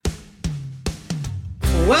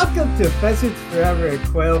Welcome to Pheasants Forever and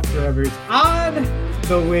Quail Forever's On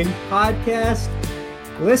the Wing podcast.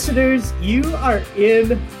 Listeners, you are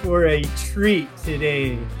in for a treat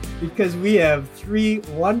today because we have three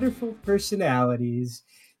wonderful personalities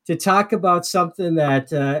to talk about something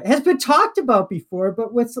that has been talked about before,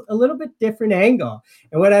 but with a little bit different angle.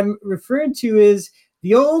 And what I'm referring to is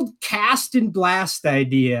the old cast and blast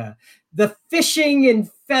idea, the fishing and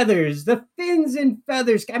feathers, the fins and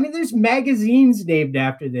feathers. I mean, there's magazines named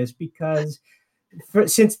after this because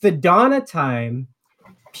since the dawn of time,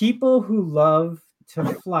 people who love to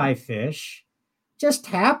fly fish just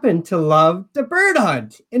happen to love to bird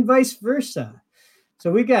hunt and vice versa.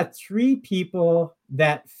 So we got three people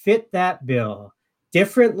that fit that bill,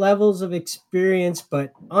 different levels of experience,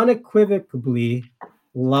 but unequivocally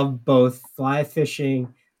love both fly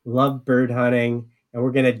fishing, love bird hunting, and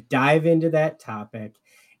we're going to dive into that topic.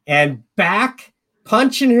 And back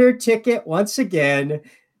punching her ticket once again,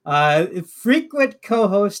 frequent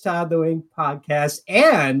co-host on the Wing podcast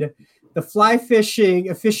and the fly fishing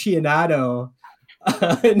aficionado.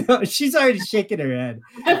 No, she's already shaking her head.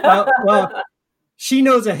 Well, she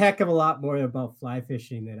knows a heck of a lot more about fly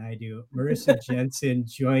fishing than I do. Marissa Jensen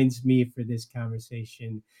joins me for this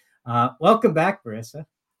conversation. Welcome back, Marissa.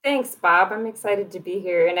 Thanks, Bob. I'm excited to be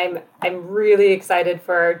here, and I'm really excited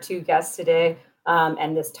for our two guests today.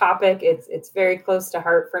 And this topic, it's very close to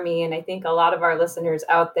heart for me, and I think a lot of our listeners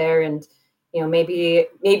out there, and maybe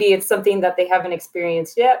it's something that they haven't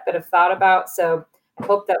experienced yet, but have thought about. So I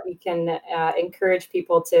hope that we can encourage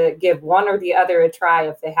people to give one or the other a try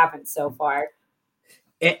if they haven't so far.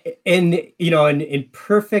 And in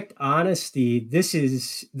perfect honesty, this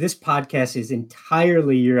podcast is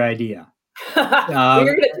entirely your idea. We're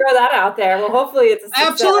going to throw that out there. Well, hopefully it's a success.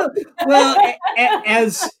 Absolutely. Well,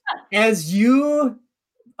 as you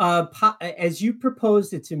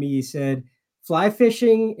proposed it to me, you said fly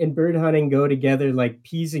fishing and bird hunting go together like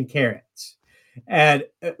peas and carrots, and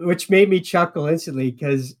which made me chuckle instantly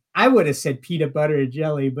because I would have said peanut butter and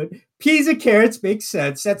jelly, but peas and carrots makes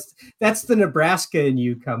sense. That's the Nebraska in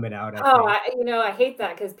you coming out. I hate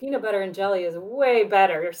that because peanut butter and jelly is way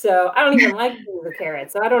better. So I don't even like peas and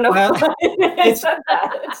carrots. So I don't know. Well,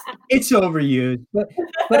 it's overused,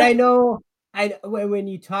 but I know when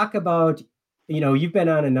you talk about, you've been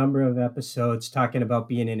on a number of episodes talking about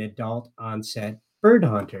being an adult onset bird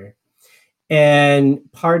hunter, and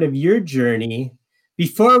part of your journey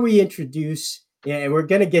before we introduce. Yeah, and we're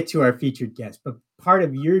going to get to our featured guest, but part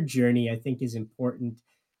of your journey, I think, is important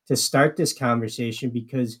to start this conversation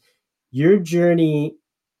because your journey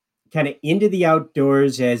kind of into the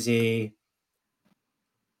outdoors as a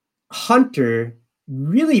hunter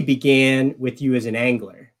really began with you as an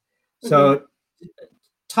angler. So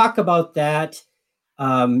talk about that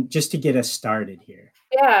just to get us started here.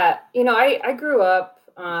 Yeah, I grew up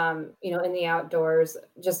in the outdoors,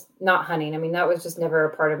 just not hunting. I mean, that was just never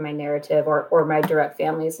a part of my narrative or my direct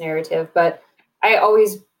family's narrative. But I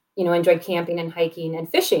always, enjoyed camping and hiking and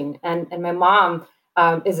fishing. And my mom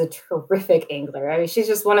is a terrific angler. I mean, she's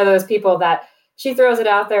just one of those people that she throws it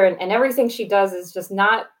out there and everything she does is just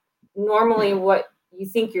not normally what you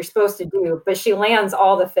think you're supposed to do, but she lands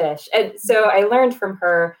all the fish. And so I learned from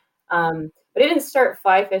her, but I didn't start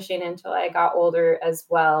fly fishing until I got older as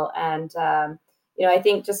well. And, I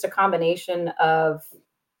think just a combination of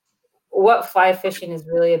what fly fishing is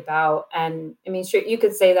really about. And I mean, sure, you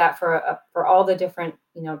could say that for all the different,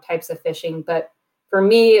 types of fishing. But for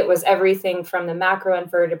me, it was everything from the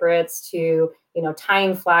macroinvertebrates to,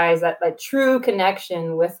 tying flies, that true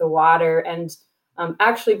connection with the water. And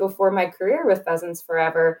actually, before my career with Pheasants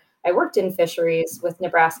Forever, I worked in fisheries with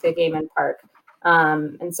Nebraska Game and Park.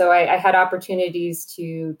 And so I had opportunities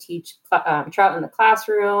to teach trout in the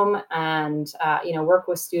classroom and, work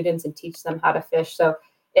with students and teach them how to fish. So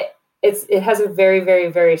it has a very,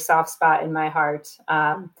 very, very soft spot in my heart.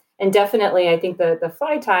 And definitely, I think the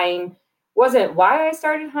fly tying wasn't why I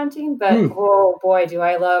started hunting, but oh boy, do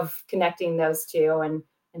I love connecting those two. And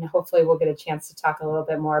hopefully we'll get a chance to talk a little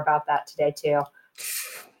bit more about that today too.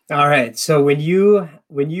 All right. So when you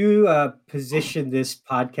position this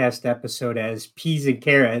podcast episode as peas and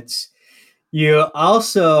carrots, you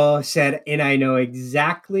also said, and I know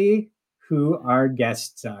exactly who our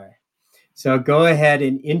guests are. So go ahead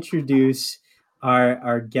and introduce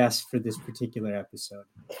our guests for this particular episode.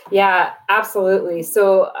 Yeah, absolutely.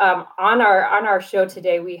 So on our show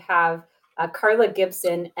today, we have Carla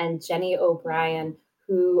Gibson and Jenny O'Brien,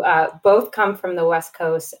 who both come from the West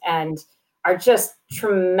Coast and are just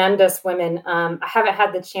tremendous women. I haven't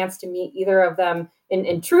had the chance to meet either of them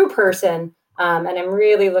in true person, And I'm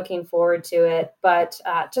really looking forward to it. But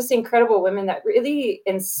just incredible women that really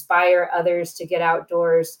inspire others to get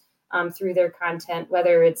outdoors through their content,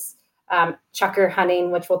 whether it's chukar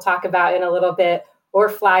hunting, which we'll talk about in a little bit, or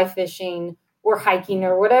fly fishing, or hiking,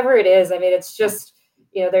 or whatever it is. I mean, it's just,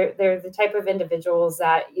 they're the type of individuals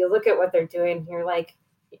that you look at what they're doing and you're like,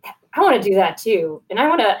 I want to do that too, and I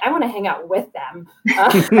want to hang out with them.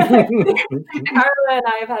 Carla and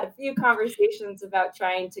I have had a few conversations about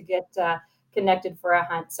trying to get connected for a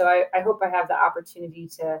hunt. So I hope I have the opportunity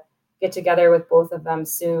to get together with both of them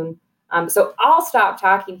soon. So I'll stop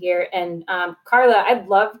talking here, and Carla, I'd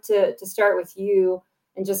love to start with you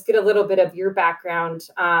and just get a little bit of your background.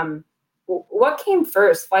 What came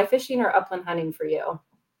first, fly fishing or upland hunting for you?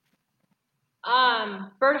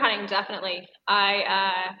 Bird hunting, definitely.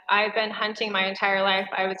 I've been hunting my entire life.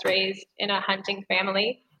 I was raised in a hunting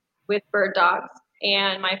family with bird dogs,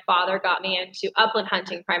 and my father got me into upland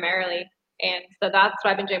hunting primarily. And so that's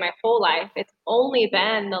what I've been doing my whole life. It's only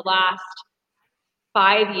been the last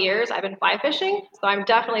 5 years I've been fly fishing. So I'm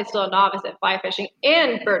definitely still a novice at fly fishing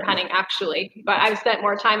and bird hunting, actually. But I've spent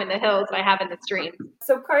more time in the hills than I have in the streams.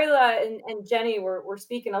 So Carla and Jenny were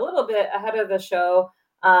speaking a little bit ahead of the show,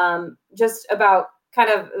 just about kind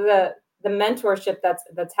of the mentorship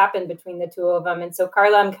that's happened between the two of them. And so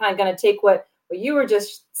Carla, I'm kind of going to take what you were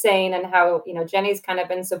just saying and how, Jenny's kind of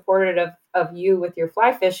been supportive of you with your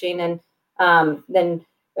fly fishing, and then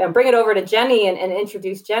bring it over to Jenny and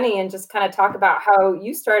introduce Jenny and just kind of talk about how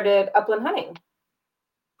you started upland hunting.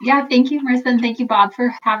 Yeah, thank you, Marissa, and thank you, Bob,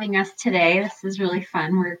 for having us today. This is really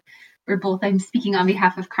fun. We're both, I'm speaking on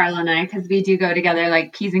behalf of Carla and I, because we do go together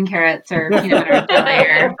like peas and carrots or peanut butter and jelly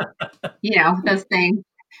or, those things.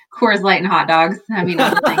 Coors Light and hot dogs. I mean, all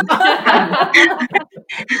the things.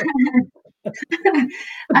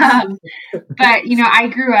 But, I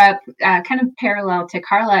grew up kind of parallel to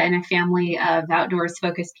Carla in a family of outdoors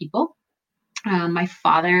focused people. My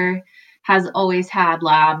father has always had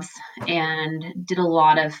labs and did a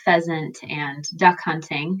lot of pheasant and duck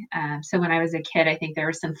hunting. So when I was a kid, I think there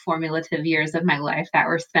were some formative years of my life that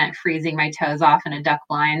were spent freezing my toes off in a duck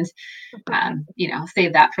blind.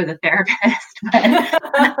 Save that for the therapist.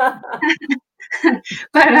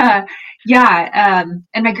 But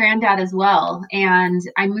and my granddad as well. And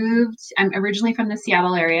I'm originally from the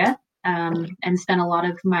Seattle area, and spent a lot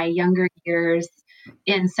of my younger years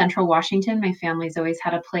in Central Washington. My family's always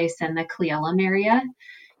had a place in the Cle Elum area.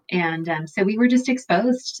 And so we were just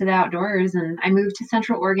exposed to the outdoors. And I moved to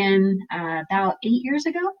Central Oregon about 8 years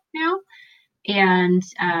ago now, and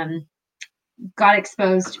got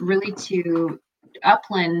exposed really to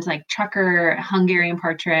upland, like chukar, Hungarian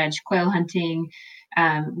partridge, quail hunting,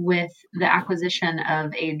 with the acquisition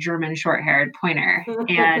of a German short-haired pointer.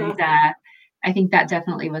 And I think that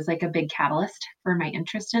definitely was like a big catalyst for my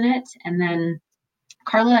interest in it. And then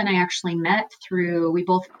Carla and I actually met we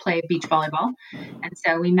both play beach volleyball. And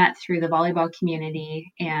so we met through the volleyball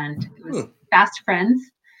community, and it was fast friends.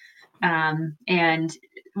 And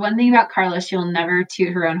one thing about Carla, she'll never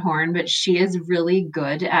toot her own horn, but she is really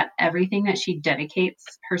good at everything that she dedicates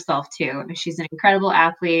herself to. She's an incredible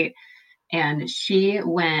athlete, and she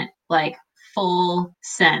went like full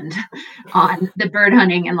send on the bird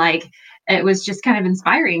hunting. And it was just kind of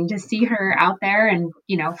inspiring to see her out there and,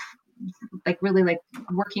 really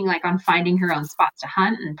working on finding her own spots to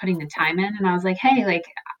hunt and putting the time in. And I was like, hey,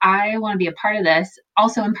 I want to be a part of this,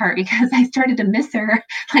 also in part because I started to miss her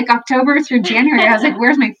October through January. I was like,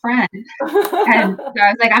 where's my friend? And so I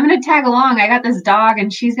was like, I'm going to tag along. I got this dog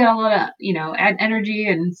and she's got a lot of, energy.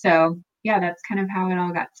 And so, yeah, that's kind of how it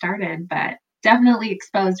all got started, but definitely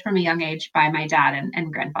exposed from a young age by my dad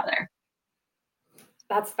and grandfather.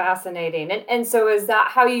 That's fascinating. And so is that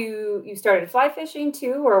how you started fly fishing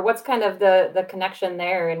too, or what's kind of the connection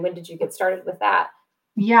there, and when did you get started with that?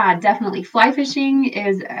 Yeah, definitely. Fly fishing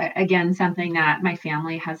is, again, something that my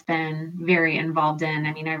family has been very involved in.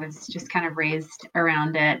 I mean, I was just kind of raised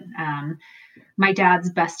around it. My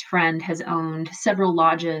dad's best friend has owned several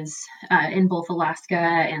lodges in both Alaska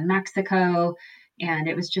and Mexico, and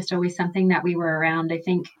it was just always something that we were around. I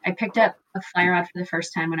think I picked up a fly rod for the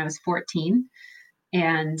first time when I was 14.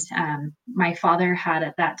 And my father had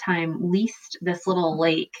at that time leased this little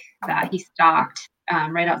lake that he stocked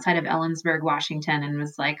right outside of Ellensburg, Washington, and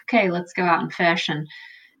was like, okay, let's go out and fish. And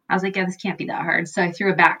I was like, yeah, this can't be that hard. So I threw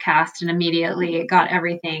a back cast and immediately it got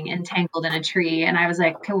everything entangled in a tree. And I was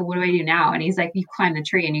like, okay, well, what do I do now? And he's like, you climb the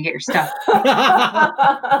tree and you get your stuff.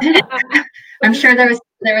 I'm sure there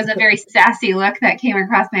was a very sassy look that came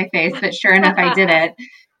across my face, but sure enough, I did it.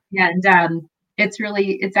 And it's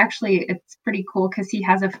pretty cool because he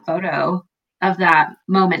has a photo of that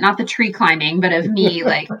moment, not the tree climbing, but of me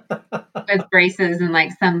like with braces and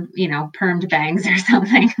like some, permed bangs or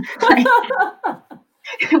something, like,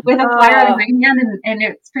 with a flyer out of my hand, and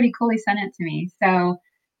it's pretty cool. He sent it to me. So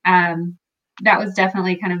that was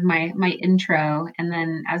definitely kind of my intro. And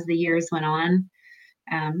then as the years went on,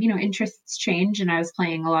 interests changed, and I was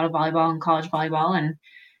playing a lot of volleyball and college volleyball, and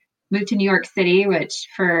moved to New York City, which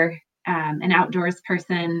for an outdoors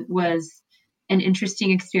person was an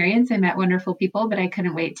interesting experience. I met wonderful people, but I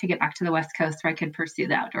couldn't wait to get back to the West Coast where I could pursue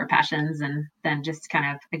the outdoor passions. And then just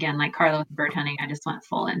kind of, again, like Carla with bird hunting, I just went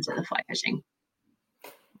full into the fly fishing.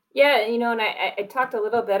 Yeah, and I talked a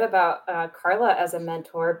little bit about Carla as a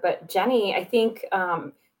mentor, but Jenny, I think,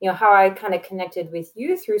 how I kind of connected with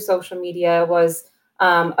you through social media was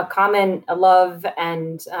a common love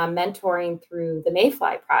and mentoring through the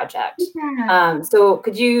Mayfly Project. Yeah. So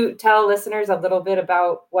could you tell listeners a little bit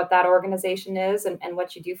about what that organization is and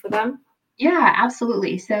what you do for them? Yeah,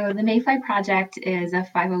 absolutely. So the Mayfly Project is a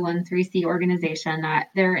 501(c) organization that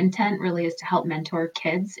their intent really is to help mentor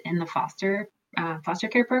kids in the foster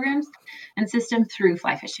care programs and system through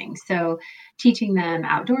fly fishing. So teaching them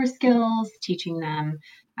outdoor skills, teaching them,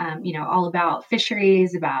 all about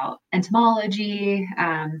fisheries, about entomology,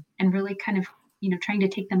 and really kind of, trying to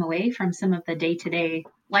take them away from some of the day-to-day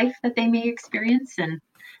life that they may experience and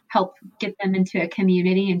help get them into a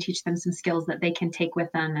community and teach them some skills that they can take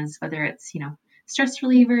with them, as whether it's, stress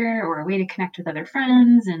reliever or a way to connect with other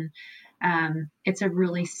friends. And it's a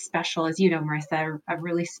really special, as you know, Marissa, a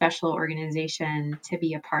really special organization to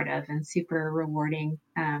be a part of and super rewarding.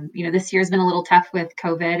 This year's been a little tough with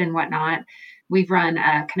COVID and whatnot. We've run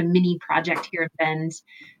a kind of mini project here in Bend,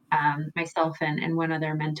 myself and one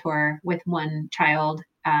other mentor with one child.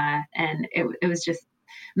 And it was just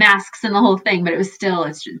masks and the whole thing, but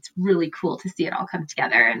it's really cool to see it all come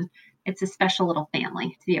together. And it's a special little family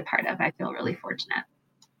to be a part of. I feel really fortunate.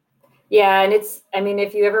 Yeah. And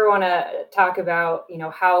if you ever want to talk about,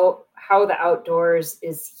 how the outdoors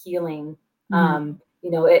is healing,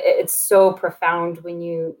 it's so profound when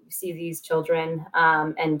you see these children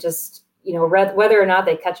and just, whether or not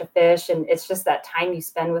they catch a fish, and it's just that time you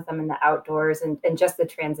spend with them in the outdoors and just the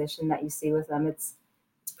transition that you see with them. It's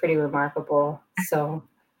pretty remarkable. So,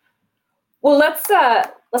 well, let's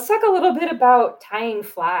talk a little bit about tying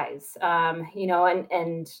flies, and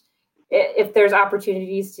if there's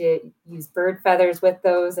opportunities to use bird feathers with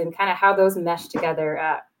those and kind of how those mesh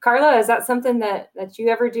together. Carla, is that something that you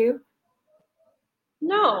ever do?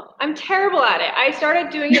 No, I'm terrible at it. I started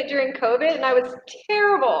doing it during COVID and I was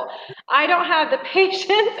terrible. I don't have the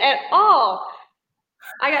patience at all.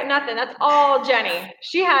 I got nothing. That's all Jenny.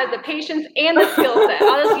 She has the patience and the skill set.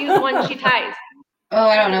 I'll just use one she ties. Oh,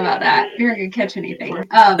 I don't know about that. You're not gonna catch anything.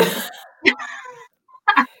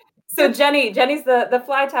 So Jenny's the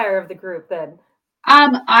fly tyer of the group then.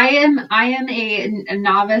 I am a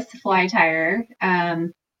novice fly tyer.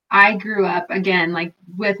 I grew up again, like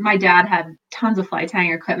with my dad had tons of fly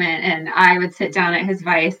tying equipment, and I would sit down at his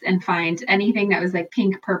vise and find anything that was like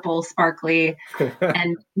pink, purple, sparkly,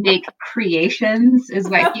 and make creations is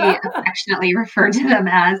what he affectionately referred to them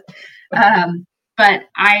as. But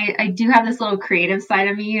I do have this little creative side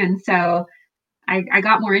of me, and so I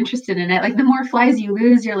got more interested in it. Like the more flies you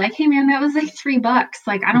lose, you're like, hey man, that was like $3.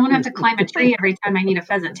 Like I don't want to have to climb a tree every time I need a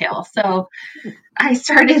pheasant tail. So I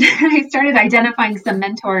started identifying some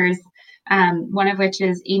mentors. One of which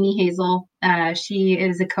is Amy Hazel. She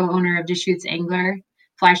is a co-owner of Deschutes Angler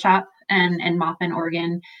Fly Shop in Maupin,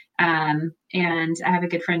 Oregon. And I have a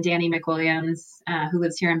good friend, Danny McWilliams, who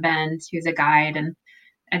lives here in Bend, who's a guide. And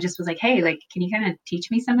I just was like, hey, like, can you kind of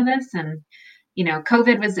teach me some of this? And,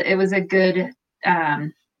 COVID was a good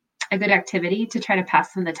activity to try to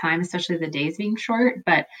pass some of the time, especially the days being short,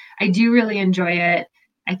 but I do really enjoy it.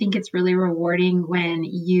 I think it's really rewarding when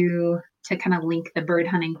to kind of link the bird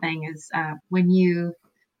hunting thing is when you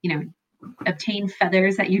obtain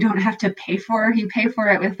feathers that you don't have to pay for. You pay for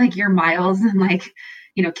it with like your miles and like,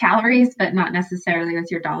 calories, but not necessarily with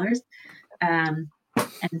your dollars. And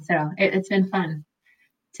so it's been fun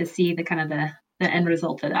to see the kind of the end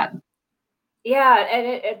result of that. Yeah, and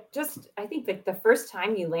it just, I think like the first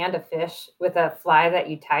time you land a fish with a fly that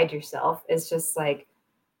you tied yourself is just like,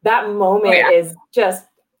 that moment is just,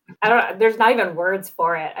 there's not even words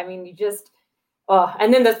for it. I mean, you just,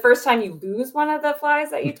 and then the first time you lose one of the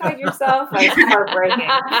flies that you tied yourself, like heartbreaking.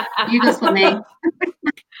 You just for me.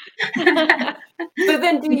 So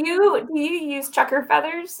then do you use chukar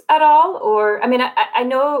feathers at all? Or, I mean, I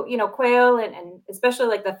know, quail and especially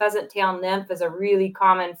like the pheasant tail nymph is a really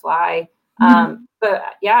common fly. But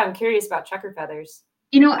yeah, I'm curious about chukar feathers.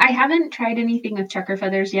 I haven't tried anything with checker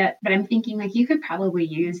feathers yet, but I'm thinking like you could probably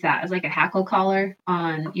use that as like a hackle collar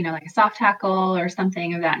on, like a soft hackle or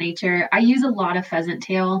something of that nature. I use a lot of pheasant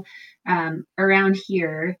tail around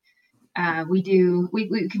here.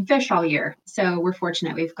 We can fish all year. So we're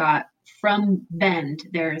fortunate. We've got from Bend,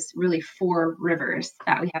 there's really 4 rivers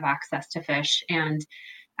that we have access to fish, and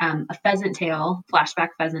a pheasant tail, flashback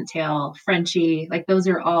pheasant tail, Frenchie, like those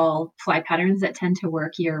are all fly patterns that tend to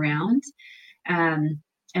work year round.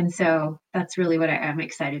 And so that's really what I'm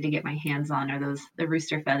excited to get my hands on, are the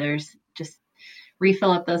rooster feathers. Just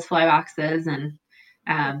refill up those fly boxes. And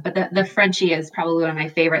but the Frenchie is probably one of my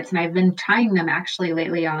favorites, and I've been tying them actually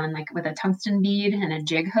lately on like with a tungsten bead and a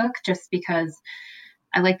jig hook, just because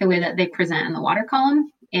I like the way that they present in the water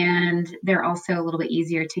column, and they're also a little bit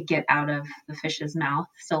easier to get out of the fish's mouth.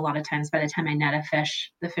 So a lot of times by the time I net a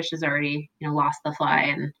fish, the fish has already lost the fly,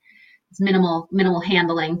 and it's minimal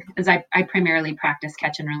handling, as I primarily practice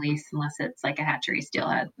catch and release, unless it's like a hatchery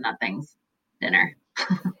steelhead. Nothing's dinner.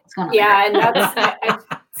 What's going on? Yeah, and that's I've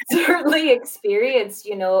certainly experienced.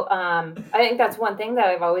 I think that's one thing that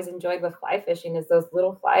I've always enjoyed with fly fishing is those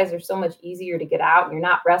little flies are so much easier to get out, and you're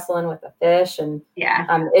not wrestling with the fish, and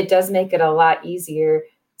it does make it a lot easier.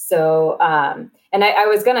 So, and I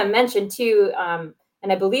was going to mention too.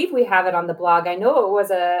 And I believe we have it on the blog. I know it was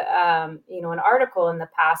an article in the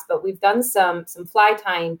past, but we've done some fly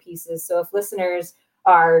tying pieces. So if listeners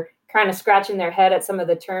are kind of scratching their head at some of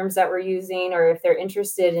the terms that we're using, or if they're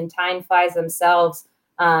interested in tying flies themselves,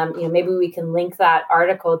 maybe we can link that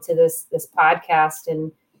article to this podcast,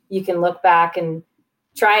 and you can look back and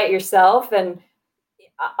try it yourself. And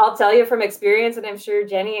I'll tell you from experience, and I'm sure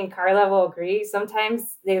Jenny and Carla will agree,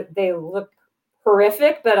 sometimes they look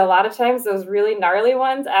horrific, but a lot of times those really gnarly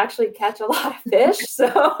ones actually catch a lot of fish.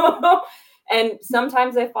 So, and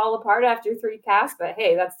sometimes they fall apart after 3 casts, but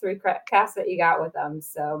hey, that's 3 casts that you got with them.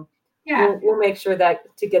 So we'll make sure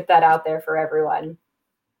that to get that out there for everyone.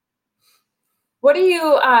 What do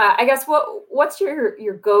you, I guess, what's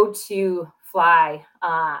your go-to fly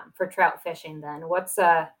for trout fishing then? What's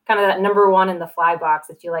kind of that number 1 in the fly box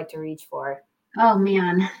that you like to reach for? Oh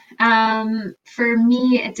man. For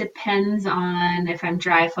me, it depends on if I'm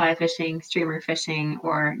dry fly fishing, streamer fishing,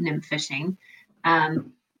 or nymph fishing.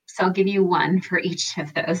 So I'll give you one for each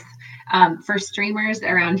of those. For streamers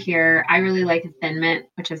around here, I really like a thin mint,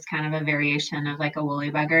 which is kind of a variation of like a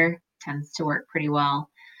woolly bugger. Tends to work pretty well.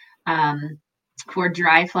 For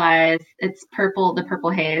dry flies, it's the purple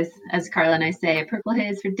haze, as Carla and I say, purple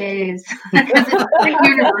haze for days, because it's like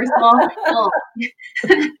universal.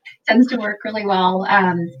 Tends to work really well.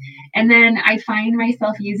 And then I find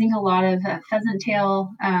myself using a lot of pheasant tail,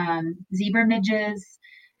 zebra midges,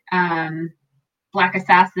 black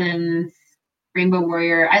assassins, rainbow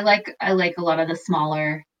warrior. I like a lot of the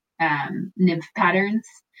smaller nymph patterns,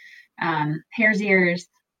 hare's ears.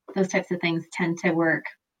 Those types of things tend to work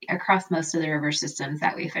across most of the river systems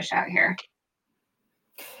that we fish out here.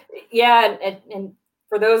 Yeah, and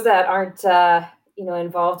for those that aren't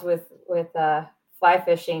involved with fly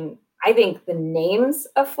fishing, I think the names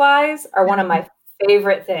of flies are one of my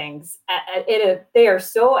favorite things. They are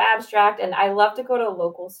so abstract, and I love to go to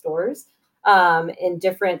local stores in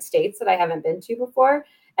different states that I haven't been to before,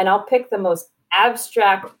 and I'll pick the most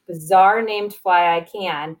abstract, bizarre named fly I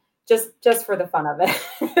can, just for the fun of it.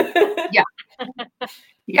 Yeah.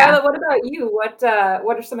 Carla, what about you? What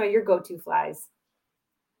are some of your go-to flies?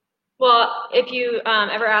 Well, if you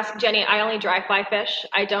ever ask Jenny, I only dry fly fish.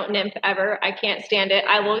 I don't nymph ever. I can't stand it.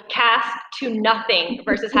 I will cast to nothing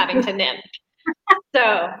versus having to nymph.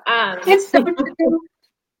 So it's so true.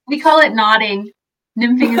 We call it nodding.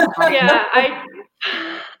 Nymphing is nodding. Yeah,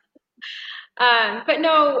 but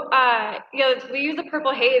no, we use the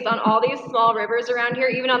purple haze on all these small rivers around here.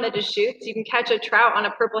 Even on the Deschutes, you can catch a trout on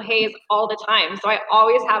a purple haze all the time. So I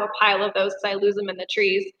always have a pile of those because I lose them in the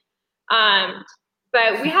trees.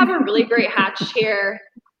 But we have a really great hatch here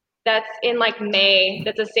that's in like May.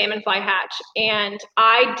 That's a salmon fly hatch. And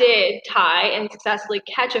I did tie and successfully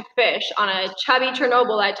catch a fish on a chubby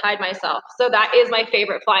Chernobyl I tied myself. So that is my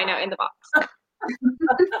favorite fly now in the box.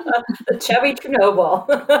 The chubby Chernobyl.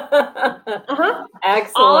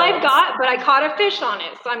 Excellent. All I've got, but I caught a fish on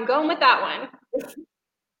it. So I'm going with that one.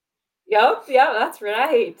 Yep, that's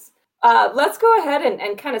right. Let's go ahead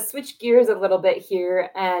and kind of switch gears a little bit here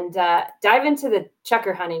and dive into the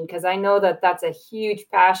checker hunting, because I know that that's a huge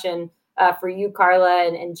passion for you, Carla,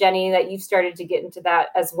 and Jenny, that you've started to get into that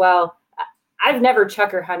as well. I've never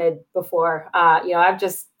checker hunted before. I've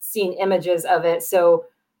just seen images of it. So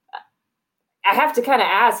I have to kind of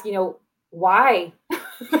ask, why?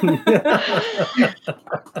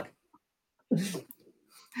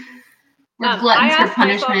 We're gluttons for I asked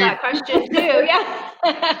myself punishment. that question too.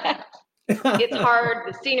 Yeah. It's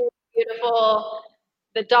hard. The scenery is beautiful.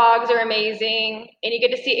 The dogs are amazing. And you get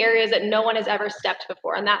to see areas that no one has ever stepped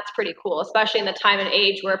before. And that's pretty cool, especially in the time and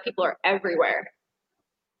age where people are everywhere.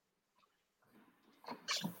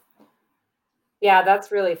 Yeah,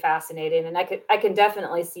 that's really fascinating. And I can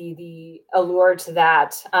definitely see the allure to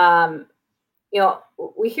that.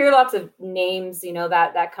 We hear lots of names,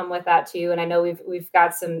 that come with that too. And I know we've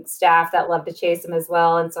got some staff that love to chase them as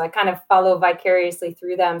well. And so I kind of follow vicariously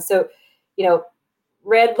through them. So,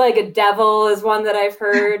 red-legged devil is one that I've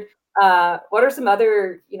heard. What are some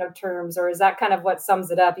other, terms, or is that kind of what sums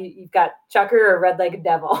it up? You've got chucker or red-legged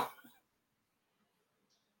devil?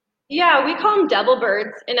 Yeah, we call them devil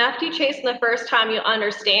birds. And after you chase them the first time, you'll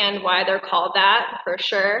understand why they're called that for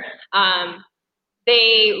sure.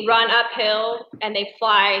 They run uphill and they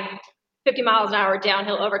fly 50 miles an hour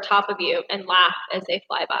downhill over top of you and laugh as they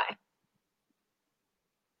fly by.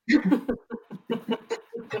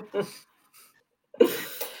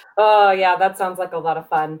 Oh yeah, that sounds like a lot of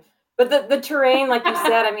fun. But the terrain, like you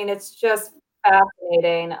said, I mean, it's just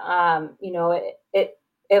fascinating.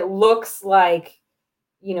 It looks like,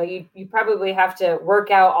 you probably have to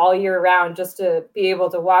work out all year round just to be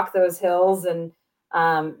able to walk those hills. And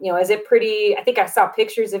is it pretty? I think I saw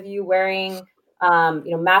pictures of you wearing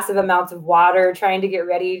massive amounts of water, trying to get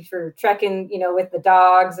ready for trekking, with the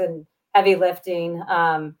dogs and heavy lifting.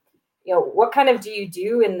 What kind of do you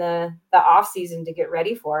do in the off season to get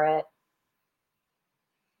ready for it?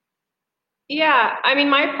 Yeah, I mean,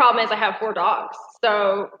 my problem is I have 4 dogs,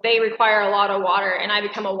 so they require a lot of water, and I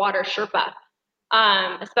become a water Sherpa,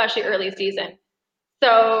 especially early season.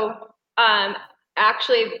 So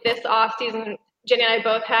actually, this off season, Jenny and I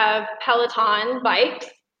both have Peloton bikes,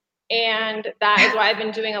 and that is what I've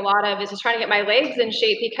been doing a lot of, is just trying to get my legs in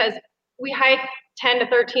shape, because we hike 10 to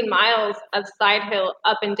 13 miles of side hill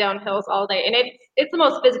up and down hills all day, and it's the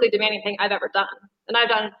most physically demanding thing I've ever done, and I've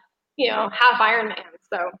done half Ironman,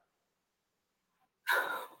 so.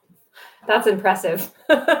 That's impressive.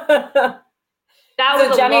 That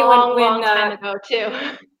was Jenny, a long time ago too.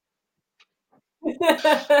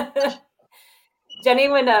 Jenny,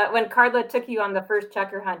 when Carla took you on the first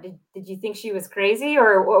chucker hunt, did you think she was crazy,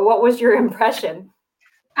 or what was your impression?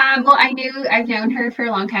 Well, I've known her for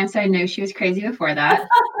a long time, so I knew she was crazy before that,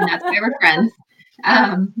 and that's why we're friends.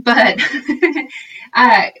 But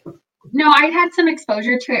no, I'd had some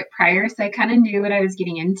exposure to it prior, so I kind of knew what I was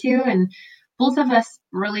getting into. And both of us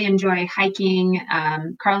really enjoy hiking.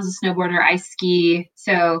 Carl's a snowboarder, I ski,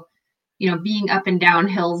 so being up and down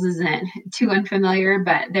hills isn't too unfamiliar.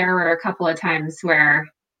 But there were a couple of times where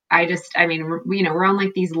we're on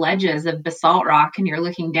like these ledges of basalt rock, and you're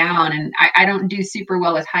looking down, and I don't do super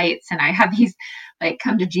well with heights, and I have these like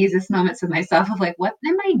come to Jesus moments with myself of like, what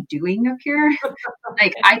am I doing up here?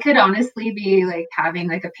 Like I could honestly be like having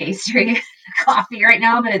like a pastry coffee right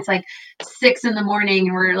now, but it's like 6 a.m.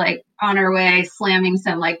 and we're like on our way slamming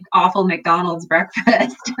some like awful McDonald's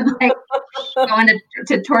breakfast and like going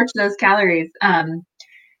to torch those calories.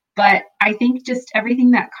 But I think just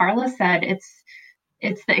everything that Carla said, it's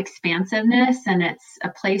the expansiveness, and it's a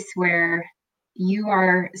place where you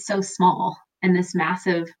are so small in this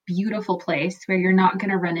massive, beautiful place where you're not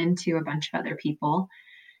going to run into a bunch of other people.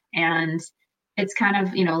 And it's kind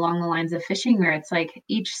of, along the lines of fishing, where it's like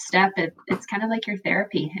each step, it's kind of like your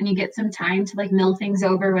therapy, and you get some time to like mill things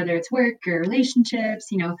over, whether it's work or relationships,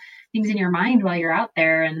 things in your mind while you're out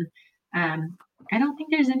there. And I don't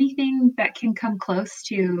think there's anything that can come close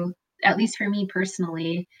to, at least for me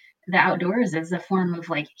personally, the outdoors as a form of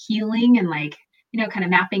like healing and like, kind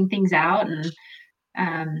of mapping things out.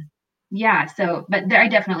 And yeah, so, but I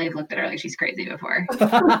definitely have looked at her like she's crazy before.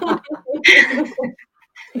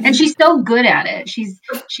 And she's so good at it. She's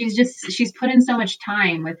put in so much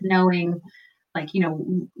time with knowing like,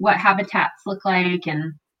 what habitats look like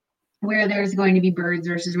and where there's going to be birds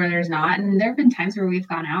versus where there's not. And there have been times where we've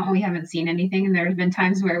gone out and we haven't seen anything. And there have been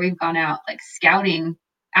times where we've gone out like scouting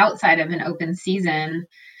outside of an open season,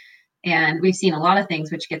 and we've seen a lot of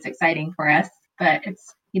things, which gets exciting for us. But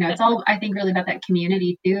it's, it's all, I think, really about that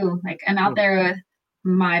community too. Like I'm out there with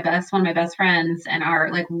one of my best friends and our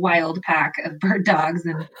like wild pack of bird dogs,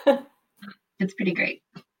 and it's pretty great.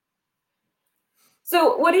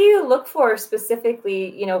 So what do you look for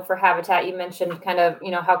specifically, for habitat? You mentioned kind of,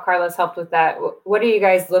 how Carla's helped with that. What are you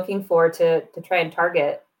guys looking for to try and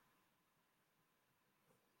target?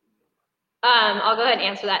 I'll go ahead and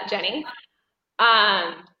answer that, Jenny.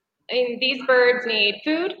 These birds need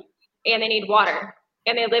food and they need water,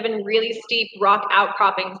 and they live in really steep rock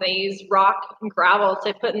outcroppings. They use rock and gravel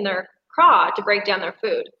to put in their craw to break down their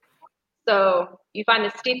food. So you find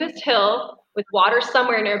the steepest hill with water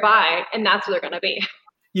somewhere nearby, and that's where they're going to be.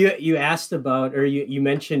 You asked about, or you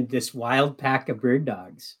mentioned this wild pack of bird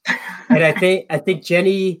dogs, and I think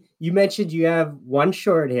Jenny, you mentioned you have one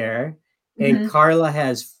short hair, and Carla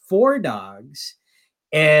has 4 dogs.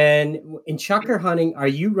 And in chukar hunting, are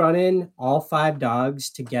you running all 5 dogs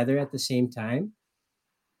together at the same time?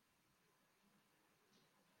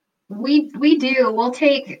 We do. We'll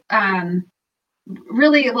take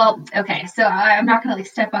really well. Okay, so I'm not going to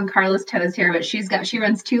step on Carla's toes here, but she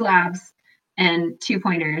runs 2 labs and 2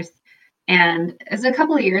 pointers. And as a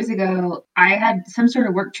couple of years ago, I had some sort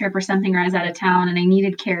of work trip or something where I was out of town and I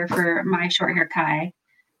needed care for my short hair Kai.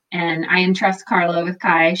 And I entrust Carla with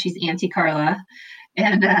Kai. She's Auntie Carla.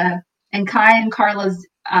 And Kai and Carla's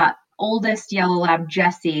oldest yellow lab,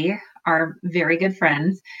 Jessie, are very good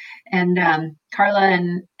friends. And Carla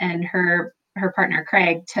and her partner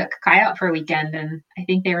Craig took Kai out for a weekend, and I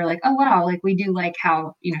think they were like, oh wow, like we do like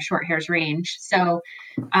how short hairs range. So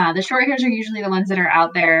the short hairs are usually the ones that are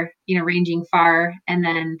out there, ranging far, and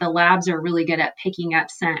then the labs are really good at picking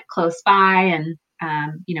up scent close by and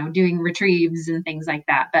doing retrieves and things like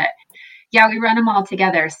that. But yeah, we run them all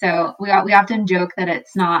together. So we often joke that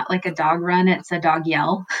it's not like a dog run, it's a dog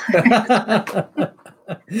yell. I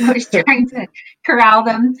was trying to corral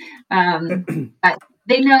them. But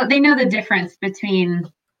they know the difference between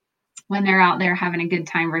when they're out there having a good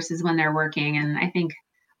time versus when they're working. And I think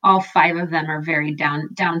all 5 of them are very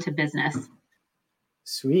down to business.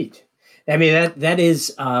 Sweet. I mean, that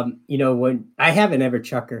is, when I haven't ever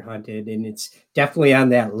chukar hunted, and it's definitely on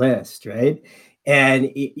that list, right?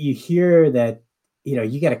 And you hear that,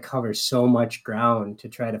 you got to cover so much ground to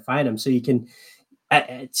try to find them. So you can,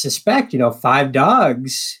 I suspect, 5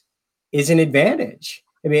 dogs is an advantage.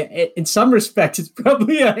 I mean, in some respects, it's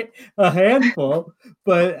probably a handful,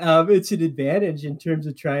 but it's an advantage in terms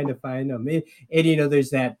of trying to find them. And there's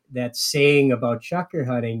that saying about chukar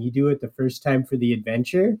hunting: you do it the first time for the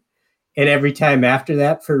adventure, and every time after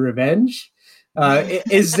that for revenge.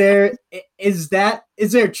 Is there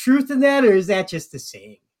truth in that, or is that just a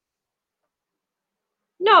saying?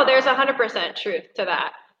 No, there's 100% truth to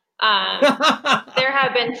that. There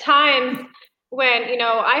have been times when,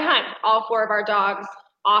 I hunt all 4 of our dogs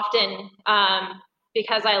often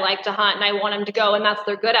because I like to hunt and I want them to go, and that's what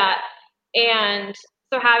they're good at. And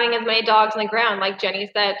so having as many dogs on the ground, like Jenny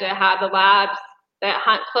said, to have the labs that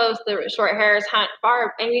hunt close, the short hairs hunt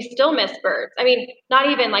far, and we still miss birds. I mean,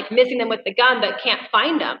 not even like missing them with the gun, but can't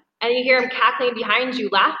find them. And you hear them cackling behind you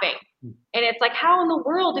laughing. And it's like, how in the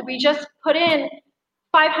world did we just put in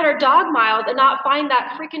 500 dog miles and not find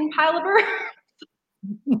that freaking pile of birds?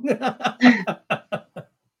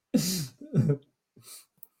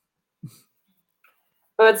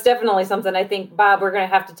 Well, it's definitely something. I think, Bob, we're going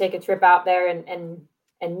to have to take a trip out there and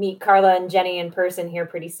meet Carla and Jenny in person here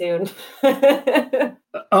pretty soon.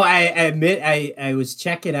 I admit I was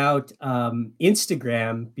checking out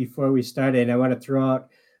Instagram before we started. I want to throw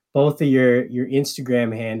out both of your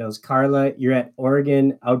Instagram handles. Carla, you're at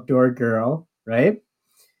Oregon Outdoor Girl, right?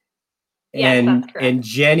 Yes, that's correct. And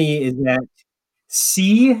Jenny is at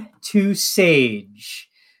C2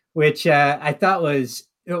 Sage, which I thought was,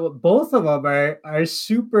 both of them are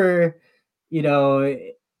super,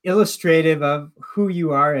 illustrative of who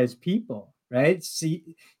you are as people, right?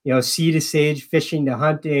 C to Sage, fishing to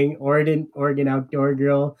hunting, Oregon Outdoor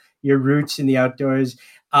Girl, your roots in the outdoors.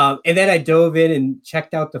 And then I dove in and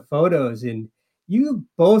checked out the photos, and you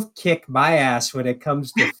both kick my ass when it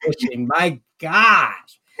comes to fishing. My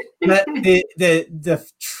gosh. The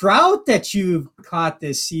trout that you've caught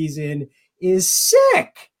this season is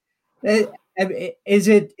sick. Is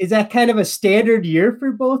that kind of a standard year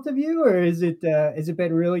for both of you, or has it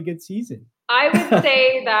been a really good season? I would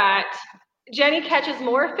say that Jenny catches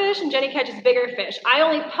more fish and Jenny catches bigger fish. I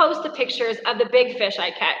only post the pictures of the big fish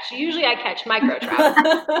I catch. Usually I catch micro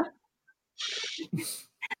trout.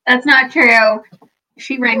 That's not true.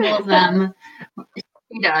 She wrangles them.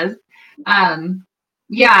 She does.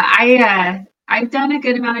 Yeah, I've done a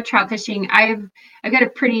good amount of trout fishing. I've got a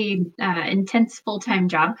pretty intense full-time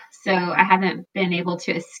job, so I haven't been able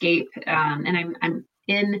to escape. And I'm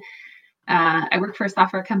in. I work for a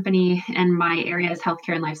software company, and my area is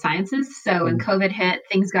healthcare and life sciences. So when COVID hit,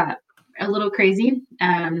 things got a little crazy.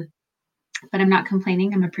 But I'm not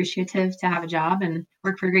complaining. I'm appreciative to have a job and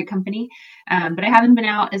work for a great company. But I haven't been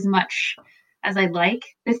out as much as I'd like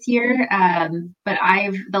this year. But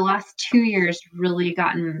I've the last 2 years really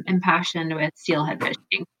gotten impassioned with steelhead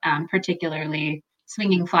fishing, particularly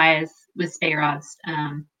swinging flies with spey rods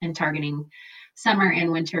and targeting summer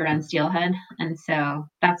and winter run steelhead. And so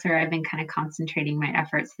that's where I've been kind of concentrating my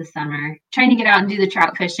efforts this summer, trying to get out and do the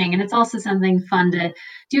trout fishing. And it's also something fun to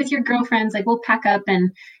do with your girlfriends. Like we'll pack up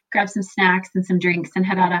and grab some snacks and some drinks and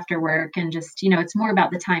head out after work. And just, it's more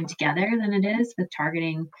about the time together than it is with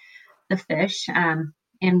targeting the fish.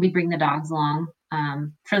 And we bring the dogs along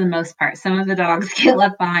for the most part. Some of the dogs get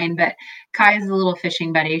left behind, but Kai is a little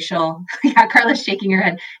fishing buddy. Carla's shaking her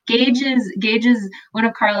head. Gage is one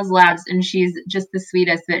of Carla's labs, and she's just the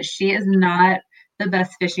sweetest, but she is not the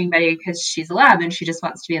best fishing buddy because she's a lab and she just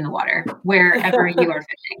wants to be in the water wherever you are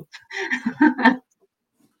fishing.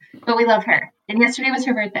 But we love her. And yesterday was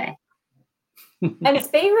her birthday. And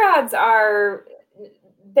spey rods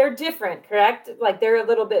they're different, correct? Like they're a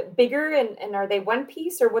little bit bigger and are they one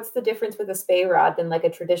piece, or what's the difference with a spey rod than like a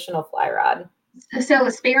traditional fly rod? So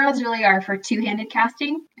spey rods really are for two-handed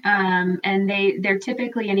casting. And they're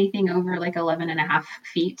typically anything over like 11.5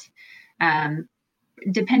 feet.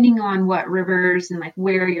 Depending on what rivers and like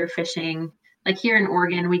where you're fishing, like here in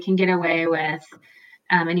Oregon, we can get away with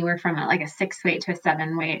anywhere from a 6-weight to a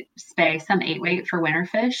 7-weight spey, some 8-weight for winter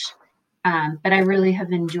fish. But I really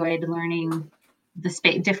have enjoyed learning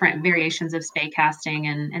the different variations of spey casting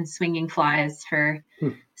and swinging flies for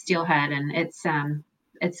steelhead. And it's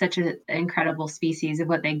such an incredible species of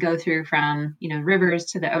what they go through from, rivers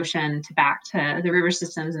to the ocean to back to the river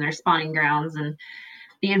systems and their spawning grounds and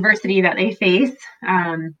the adversity that they face.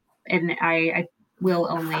 And I will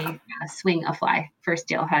only swing a fly for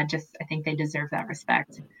steelhead. I think they deserve that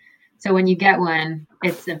respect. So when you get one,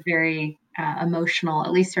 it's a very emotional,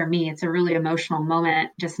 at least for me, it's a really emotional moment,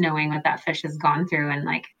 just knowing what that fish has gone through and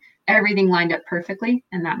like everything lined up perfectly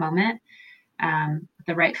in that moment.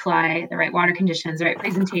 The right fly, the right water conditions, the right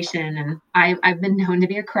presentation. And I've been known to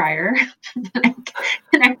be a crier. I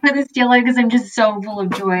connect with the steelhead because I'm just so full of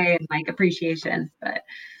joy and like appreciation. But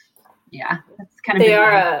yeah, that's kind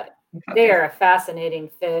of they are a fascinating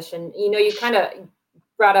fish. And you kind of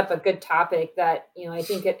brought up a good topic that I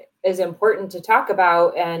think it is important to talk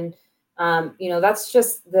about. And that's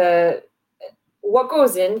just what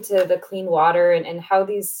goes into the clean water and how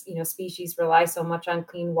these species rely so much on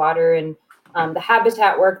clean water and the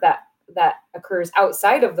habitat work that occurs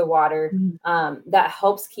outside of the water that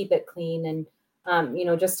helps keep it clean.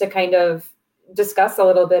 And just to kind of discuss a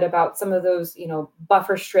little bit about some of those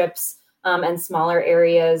buffer strips and smaller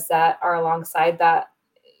areas that are alongside that,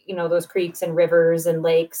 those creeks and rivers and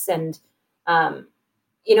lakes. And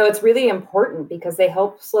it's really important because they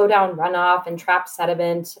help slow down runoff and trap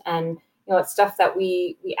sediment. And, it's stuff that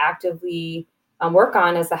we actively work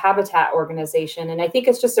on as the habitat organization. And I think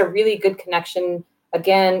it's just a really good connection,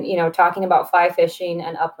 again, talking about fly fishing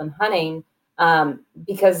and upland hunting,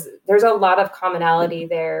 because there's a lot of commonality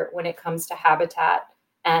there when it comes to habitat.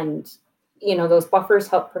 And, those buffers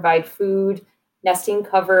help provide food, nesting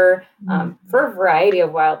cover for a variety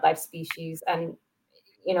of wildlife species. And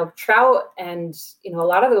trout and, a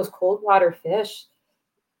lot of those cold water fish,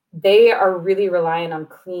 they are really relying on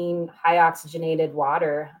clean, high oxygenated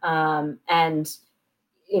water. So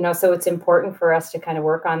it's important for us to kind of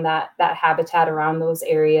work on that habitat around those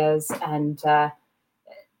areas. And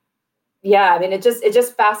it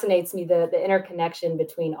just fascinates me, the interconnection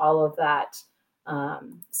between all of that.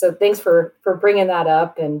 So thanks for bringing that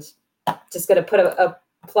up, and just going to put a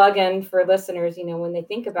plug in for listeners, when they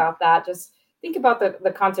think about that, just think about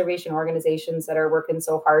the conservation organizations that are working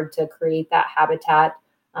so hard to create that habitat.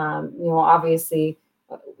 Obviously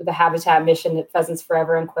the Habitat Mission at Pheasants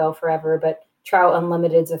Forever and Quail Forever, but Trout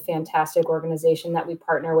Unlimited is a fantastic organization that we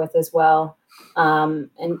partner with as well. And,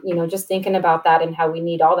 just thinking about that and how we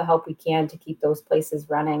need all the help we can to keep those places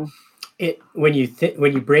running. When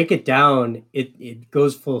you break it down, it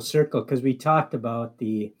goes full circle, because we talked about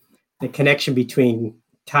the connection between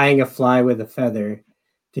tying a fly with a feather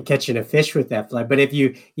to catching a fish with that fly. But if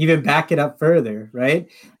you even back it up further, right,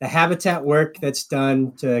 the habitat work that's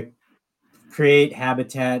done to create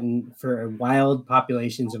habitat for wild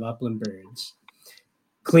populations of upland birds,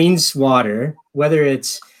 cleans water, whether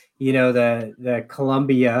it's the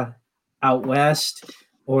Columbia out west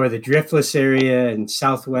or the driftless area in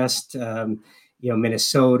southwest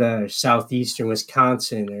Minnesota or southeastern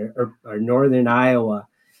Wisconsin or northern Iowa,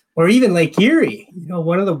 or even Lake Erie.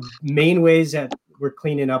 One of the main ways that we're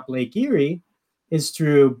cleaning up Lake Erie is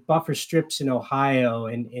through buffer strips in Ohio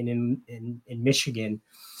and in Michigan.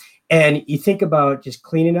 And you think about just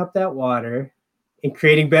cleaning up that water and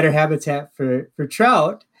creating better habitat for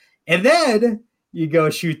trout. And then you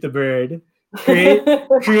go shoot the bird, create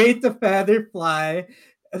the feather fly,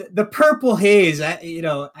 the purple haze.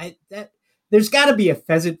 there's got to be a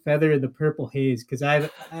pheasant feather in the purple haze because I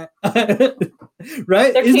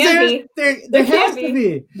right? There can be. There has to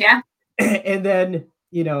be. Yeah. And then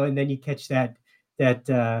you catch that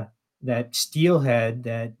steelhead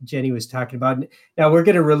that Jenny was talking about. Now we're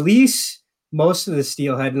going to release most of the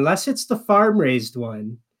steelhead unless it's the farm raised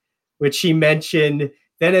one, which she mentioned.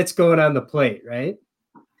 Then it's going on the plate, right?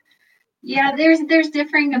 Yeah, there's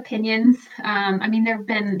differing opinions. I mean, there have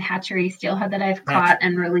been hatchery steelhead that I've caught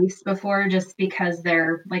and released before, just because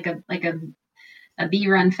they're like a bee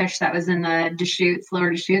run fish that was in the Deschutes,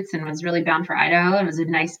 lower Deschutes, and was really bound for Idaho. It was a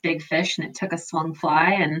nice big fish, and it took a swung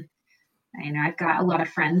fly. And I've got a lot of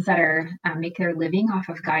friends that are make their living off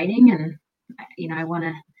of guiding, and I want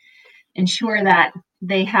to ensure that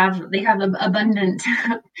they have abundant.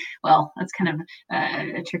 Well, that's kind of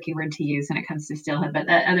a tricky word to use when it comes to steelhead, but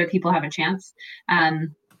that other people have a chance.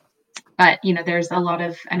 But there's a lot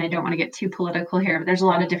of, and I don't want to get too political here, but there's a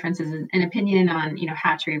lot of differences in opinion on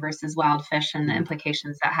hatchery versus wild fish and the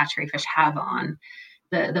implications that hatchery fish have on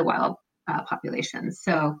the wild populations.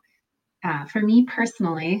 So for me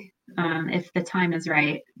personally, if the time is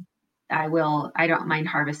right, I don't mind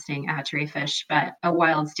harvesting a hatchery fish, but a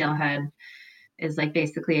wild steelhead is like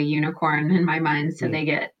basically a unicorn in my mind. So they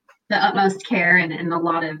get the utmost care, and a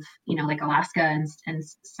lot of, like Alaska and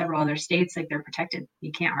several other states, like they're protected.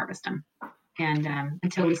 You can't harvest them. And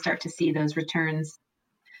until we start to see those returns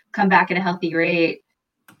come back at a healthy rate,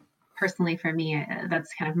 personally for me,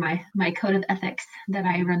 that's kind of my code of ethics that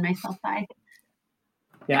I run myself by.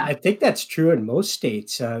 Yeah, I think that's true in most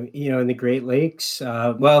states. In the Great Lakes,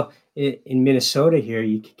 in Minnesota here,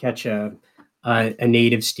 you can catch a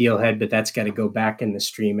native steelhead, but that's got to go back in the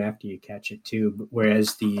stream after you catch it too.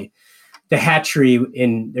 Whereas the hatchery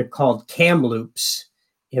they're called Kamloops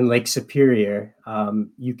in Lake Superior,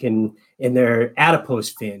 and their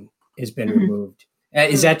adipose fin has been removed.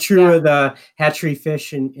 Is that true of the hatchery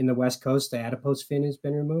fish in the West Coast? The adipose fin has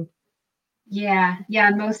been removed? Yeah.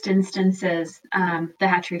 In most instances, the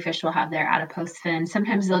hatchery fish will have their adipose fin.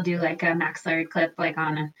 Sometimes they'll do like a maxillary clip, like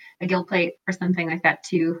on a gill plate or something like that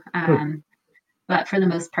too. But for the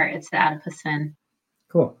most part, it's the adipose fin.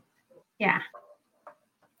 Cool. Yeah.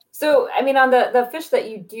 So, I mean, on the fish that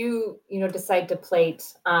you do, decide to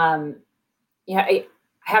plate, I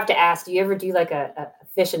have to ask, do you ever do like a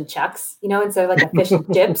fish and chucks, instead of like a fish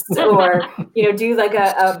and chips, or, do like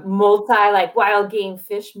a multi like wild game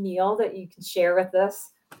fish meal that you can share with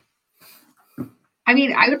us? I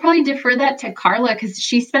mean, I would probably defer that to Carla because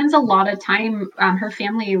she spends a lot of time. Her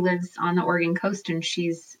family lives on the Oregon coast, and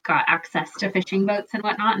she's got access to fishing boats and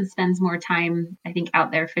whatnot, and spends more time, I think,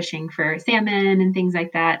 out there fishing for salmon and things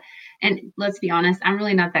like that. And let's be honest, I'm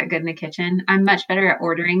really not that good in the kitchen. I'm much better at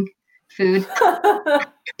ordering food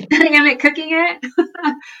than I am at cooking it.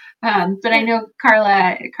 But I know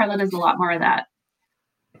Carla does a lot more of that.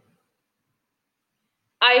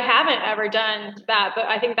 I haven't ever done that, but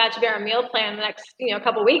I think that should be our meal plan the next,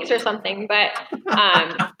 couple weeks or something. But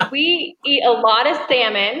we eat a lot of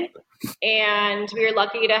salmon, and we were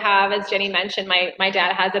lucky to have, as Jenny mentioned, my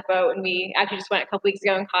dad has a boat, and we actually just went a couple weeks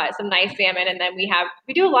ago and caught some nice salmon. And then we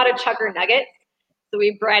do a lot of chukar nuggets. So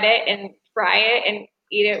we bread it and fry it and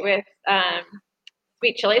eat it with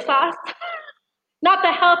sweet chili sauce. Not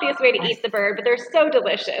the healthiest way to eat the bird, but they're so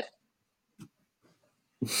delicious.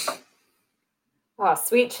 Oh,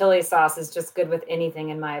 sweet chili sauce is just good with anything,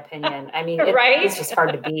 in my opinion. I mean, right? It's just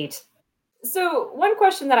hard to beat. So one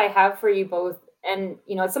question that I have for you both, and,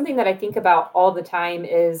 it's something that I think about all the time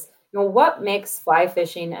is, what makes fly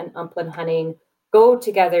fishing and upland hunting go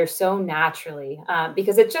together so naturally?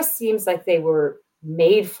 Because it just seems like they were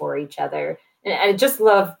made for each other. And I just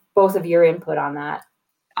love both of your input on that.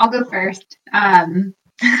 I'll go first. I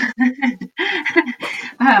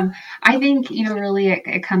think, really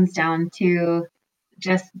it comes down to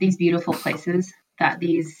just these beautiful places that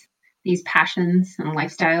these passions and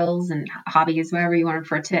lifestyles and hobbies, whatever you want to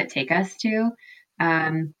refer to it, take us to.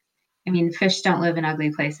 I mean, fish don't live in ugly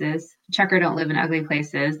places. Chukar don't live in ugly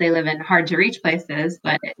places. They live in hard to reach places,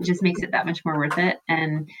 but it just makes it that much more worth it.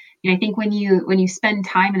 And I think when you spend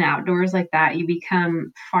time in outdoors like that, you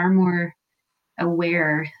become far more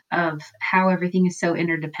aware of how everything is so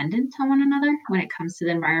interdependent on one another when it comes to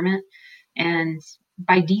the environment. And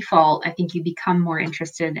by default, I think you become more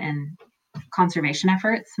interested in conservation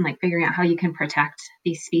efforts and like figuring out how you can protect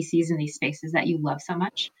these species and these spaces that you love so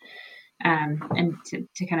much. And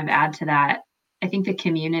to kind of add to that, I think the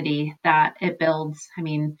community that it builds, I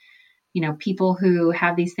mean, people who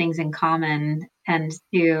have these things in common tend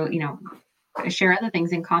to, share other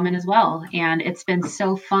things in common as well. And it's been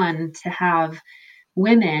so fun to have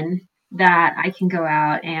women that I can go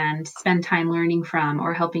out and spend time learning from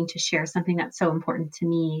or helping to share something that's so important to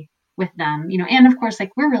me with them, and of course,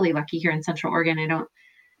 like, we're really lucky here in Central Oregon. I don't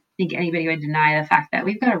think anybody would deny the fact that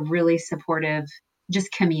we've got a really supportive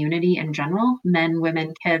just community in general, men,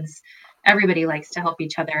 women, kids, everybody likes to help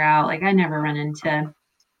each other out. Like, I never run into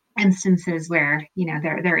instances where,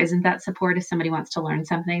 there isn't that support. If somebody wants to learn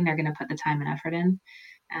something, they're going to put the time and effort in.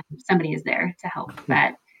 Somebody is there to help.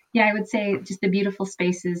 But yeah, I would say just the beautiful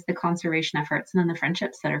spaces, the conservation efforts, and then the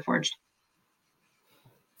friendships that are forged.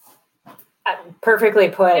 Perfectly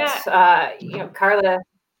put. Yeah. Carla.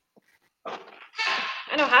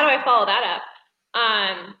 I know, how do I follow that up?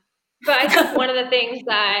 But I think one of the things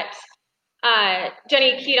that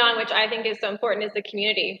Jenny keyed on, which I think is so important, is the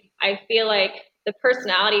community. I feel like the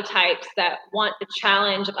personality types that want the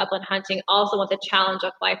challenge of upland hunting also want the challenge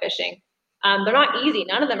of fly fishing. They're not easy.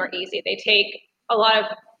 None of them are easy. They take a lot of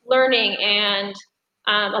learning and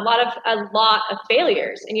a lot of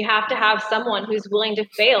failures, and you have to have someone who's willing to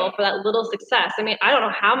fail for that little success. I mean, I don't know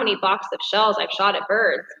how many boxes of shells I've shot at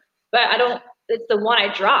birds, but it's the one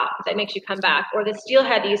I drop that makes you come back, or the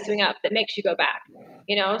steelhead that you swing up that makes you go back,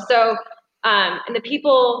 So, and the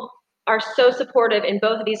people are so supportive in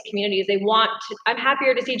both of these communities. I'm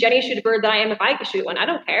happier to see Jenny shoot a bird than I am if I could shoot one. I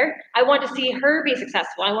don't care. I want to see her be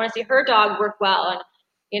successful. I want to see her dog work well. And,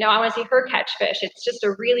 I want to see her catch fish. It's just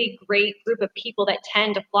a really great group of people that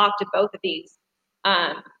tend to flock to both of these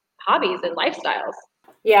hobbies and lifestyles.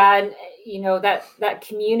 Yeah, and that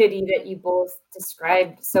community that you both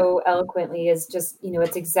described so eloquently is just,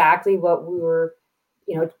 it's exactly what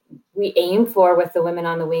we aim for with the Women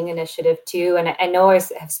on the Wing initiative too. And I know I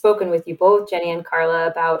have spoken with you both, Jenny and Carla,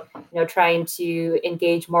 about, trying to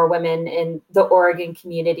engage more women in the Oregon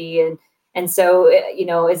community. And so,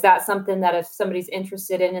 is that something that if somebody's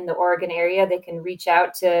interested in the Oregon area, they can reach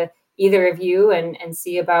out to either of you and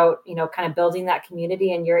see about, kind of building that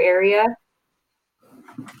community in your area?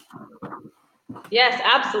 Yes,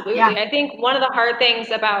 absolutely. Yeah. I think one of the hard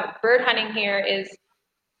things about bird hunting here is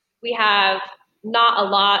we have not a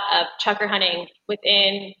lot of chukar hunting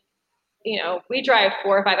within, we drive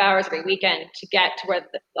 4 or 5 hours every weekend to get to where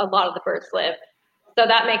a lot of the birds live. So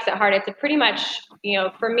that makes it hard. It's a pretty much,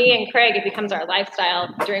 for me and Craig, it becomes our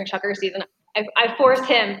lifestyle during chukar season. I force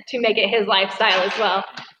him to make it his lifestyle as well.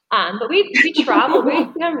 But we travel, we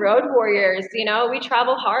become road warriors, we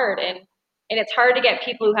travel hard, and it's hard to get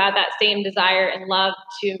people who have that same desire and love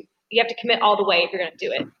you have to commit all the way if you're going to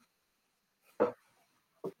do it.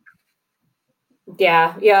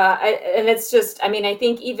 Yeah. And it's just, I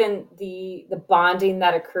think even the bonding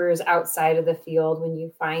that occurs outside of the field when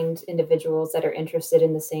you find individuals that are interested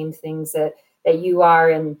in the same things that you are,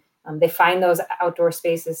 and they find those outdoor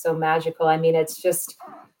spaces so magical. It's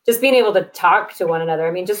just being able to talk to one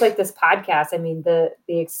another. Just like this podcast,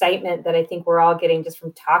 the excitement that I think we're all getting just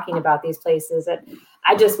from talking about these places, that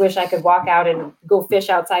I just wish I could walk out and go fish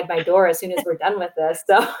outside my door as soon as we're done with this.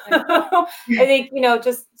 So I think,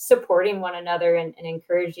 just supporting one another and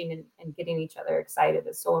encouraging and getting each other excited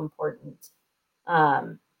is so important.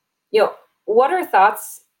 What are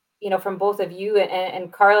thoughts, from both of you,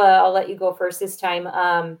 and Carla, I'll let you go first this time.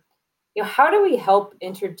 How do we help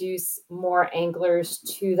introduce more anglers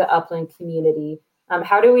to the upland community?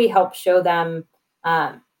 How do we help show them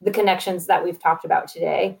the connections that we've talked about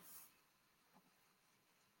today?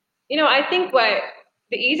 I think what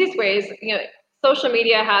the easiest way is, social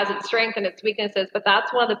media has its strengths and its weaknesses, but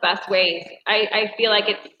that's one of the best ways. I feel like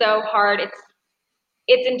it's so hard.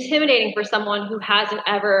 It's intimidating for someone who hasn't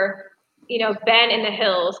ever, been in the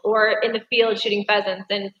hills or in the field shooting pheasants.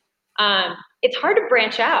 And it's hard to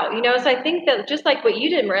branch out, So I think that just like what you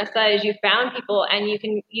did, Marissa, is you found people and you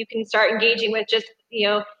can start engaging with just,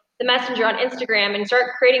 the messenger on Instagram and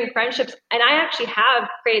start creating friendships. And I actually have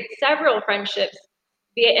created several friendships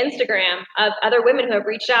via Instagram of other women who have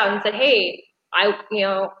reached out and said, hey,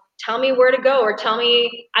 tell me where to go, or tell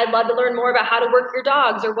me, I'd love to learn more about how to work your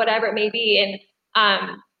dogs, or whatever it may be.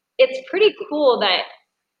 And it's pretty cool that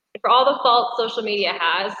for all the faults social media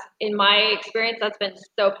has, in my experience, that's been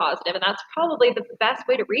so positive. And that's probably the best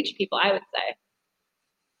way to reach people, I would say.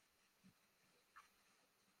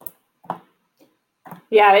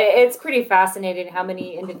 Yeah, it's pretty fascinating how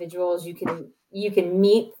many individuals you can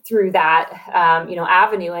meet through that,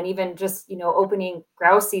 avenue. And even just, opening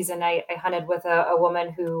grouse season, I hunted with a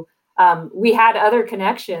woman who we had other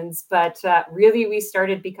connections, but really we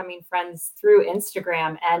started becoming friends through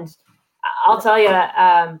Instagram. And I'll tell you,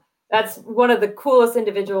 that's one of the coolest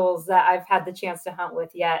individuals that I've had the chance to hunt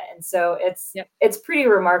with yet. And so it's pretty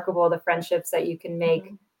remarkable, the friendships that you can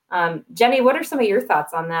make. Jenny, what are some of your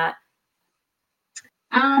thoughts on that?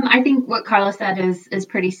 I think what Carla said is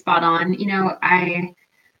pretty spot on.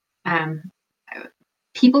 Um,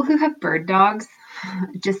 people who have bird dogs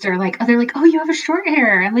just are like, oh, they're like, oh, you have a short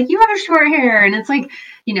hair. I'm like, you have a short hair. And it's like,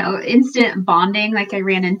 instant bonding. Like I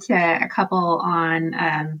ran into a couple on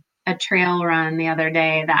a trail run the other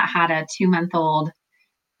day that had a 2-month-old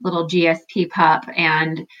little GSP pup,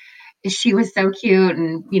 and she was so cute.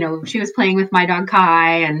 And, she was playing with my dog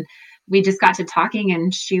Kai, and we just got to talking,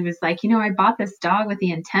 and she was like, I bought this dog with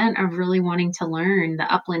the intent of really wanting to learn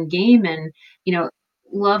the upland game and,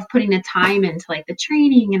 love putting the time into like the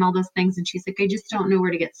training and all those things. And she's like, I just don't know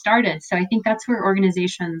where to get started. So I think that's where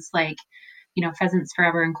organizations like, Pheasants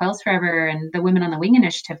Forever and Quails Forever and the Women on the Wing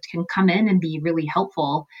initiative can come in and be really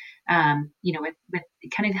helpful. With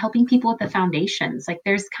kind of helping people with the foundations. Like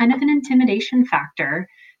there's kind of an intimidation factor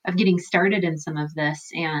of getting started in some of this.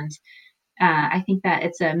 And I think that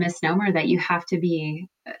it's a misnomer that you have to be,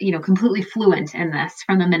 completely fluent in this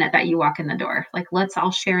from the minute that you walk in the door. Like, let's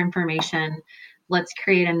all share information. Let's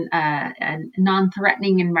create a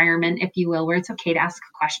non-threatening environment, if you will, where it's okay to ask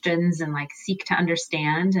questions and like seek to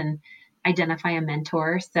understand and identify a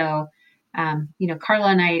mentor. So, Carla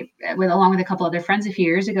and I, along with a couple other friends a few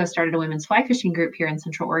years ago, started a women's fly fishing group here in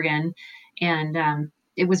Central Oregon. And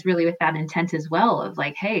it was really with that intent as well of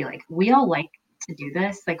like, hey, like we all like to do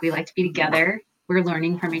this. Like we like to be together. We're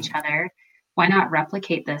learning from each other. Why not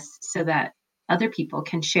replicate this so that other people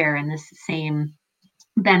can share in this same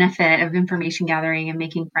benefit of information gathering and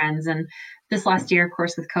making friends? And this last year, of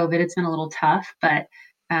course, with COVID, it's been a little tough, but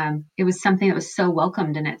it was something that was so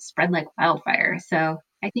welcomed and it spread like wildfire. So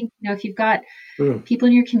I think, if you've got people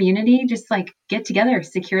in your community, just like get together,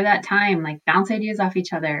 secure that time, like bounce ideas off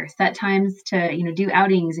each other, set times to, do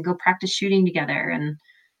outings and go practice shooting together.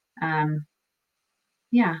 And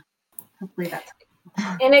yeah, hopefully that's.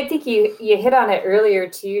 And I think you hit on it earlier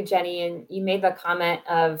too, Jenny, and you made the comment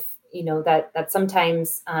of, that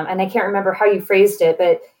sometimes, and I can't remember how you phrased it,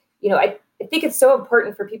 but, I think it's so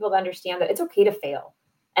important for people to understand that it's okay to fail.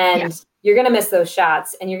 And you're going to miss those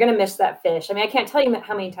shots and you're going to miss that fish. I mean, I can't tell you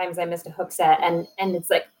how many times I missed a hook set and it's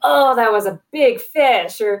like, oh, that was a big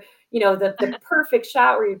fish, or, the perfect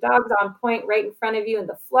shot where your dog's on point right in front of you and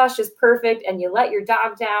the flush is perfect and you let your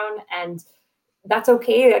dog down, and that's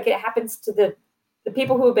okay. Like it happens to the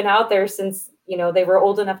people who have been out there since, they were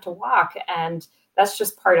old enough to walk, and that's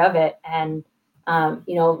just part of it. And,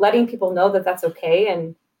 letting people know that that's okay.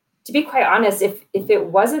 And to be quite honest, if it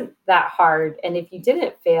wasn't that hard and if you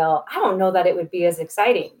didn't fail, I don't know that it would be as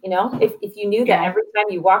exciting. If you knew that every time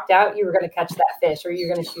you walked out, you were going to catch that fish or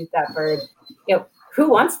you're going to shoot that bird, who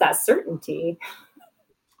wants that certainty?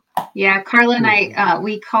 Yeah, Carla and I,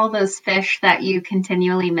 we call those fish that you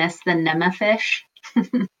continually miss the Nema fish.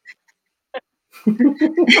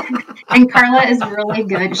 And Carla is really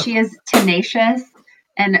good. She is tenacious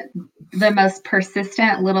and the most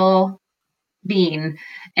persistent little bean,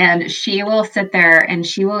 and she will sit there and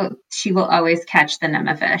she will always catch the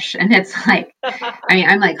Nema fish. And it's like,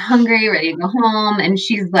 I'm like hungry, ready to go home, and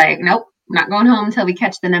she's like, nope, not going home until we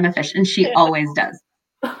catch the Nema fish, and she always does.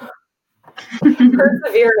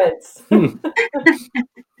 Perseverance.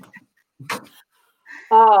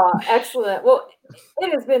 Oh, excellent. Well,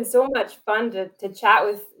 it has been so much fun to chat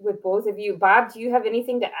with both of you. Bob, do you have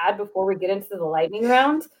anything to add before we get into the lightning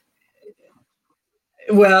round?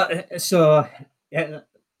 Well, so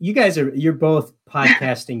you guys you're both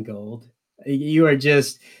podcasting gold. You are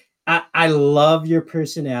just, I love your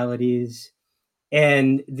personalities,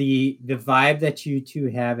 and the vibe that you two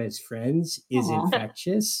have as friends is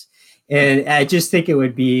infectious. And I just think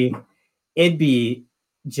it'd be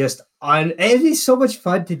so much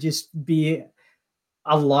fun to just be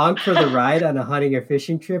along for the ride on a hunting or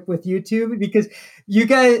fishing trip with you two, because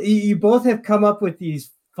you both have come up with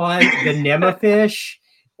these fun, the Nema fish,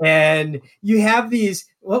 and you have these,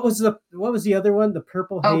 what was the other one? The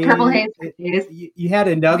purple haze. Purple haze for days. You had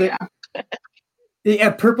another. Yeah,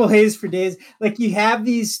 purple haze for days. Like you have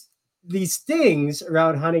these things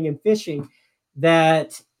around hunting and fishing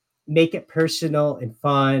that make it personal and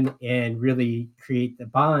fun and really create the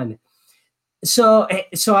bond. So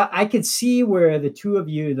I could see where the two of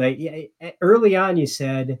you, like early on, you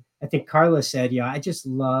said, I think Carla said, I just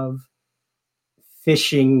love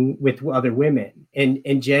fishing with other women.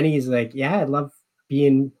 And Jenny's like, I love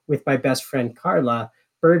being with my best friend, Carla,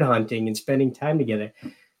 bird hunting and spending time together.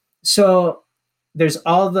 So there's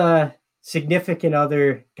all the significant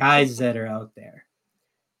other guys that are out there.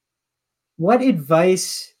 What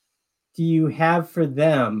advice do you have for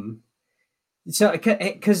them? So,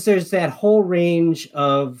 because there's that whole range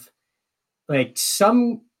of like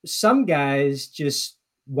some guys just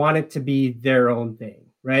want it to be their own thing,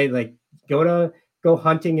 right? Like go to go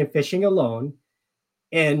hunting and fishing alone.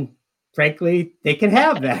 And frankly, they can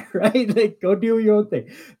have that, right? Like, go do your own thing.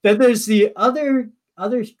 Then there's the other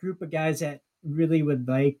group of guys that really would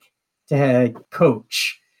like to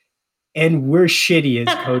coach, and we're shitty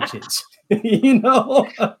as coaches.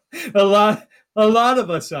 a lot of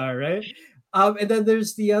us are, right? And then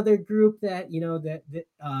there's the other group that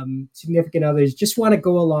significant others just want to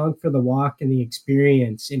go along for the walk and the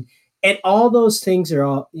experience, and all those things are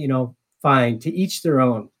all fine, to each their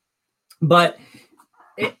own. But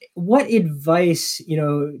what advice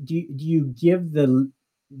do you give the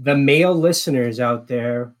male listeners out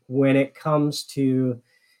there when it comes to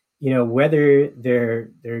whether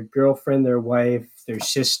their girlfriend, their wife, their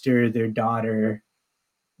sister, their daughter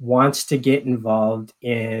wants to get involved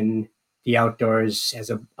in the outdoors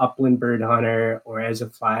as an upland bird hunter or as a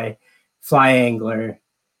fly angler?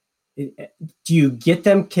 Do you get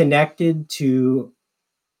them connected to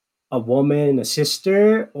a woman, a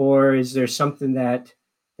sister, or is there something that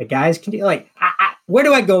the guys can do? Like, where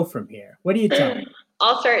do I go from here? What do you tell me?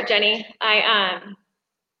 I'll start, Jenny. I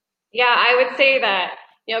would say that,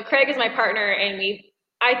 Craig is my partner, and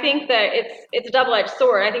I think that it's a double-edged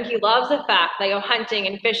sword. I think he loves the fact that I go hunting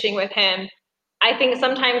and fishing with him. I think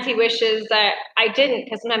sometimes he wishes that I didn't,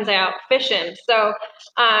 because sometimes I outfish him. So,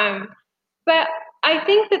 but I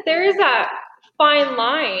think that there is a fine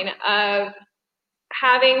line of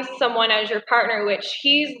having someone as your partner, which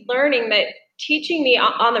he's learning that teaching me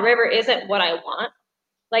on the river isn't what I want.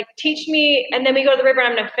 Like, teach me, and then we go to the river and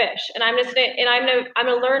I'm gonna fish, and I'm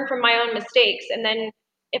gonna learn from my own mistakes, and then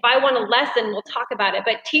if I want a lesson, we'll talk about it.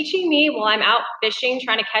 But teaching me while I'm out fishing,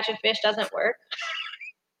 trying to catch a fish, doesn't work.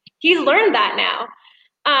 He's learned that now.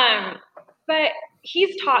 But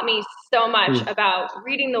he's taught me so much about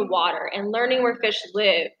reading the water and learning where fish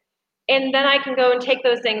live. And then I can go and take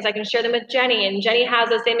those things, I can share them with Jenny, and Jenny has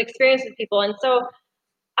the same experience with people. And so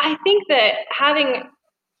I think that having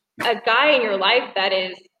a guy in your life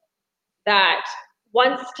that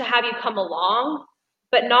wants to have you come along,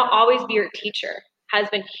 but not always be your teacher, has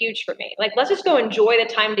been huge for me. Like, let's just go enjoy the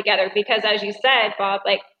time together, because as you said, Bob,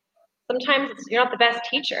 like, sometimes you're not the best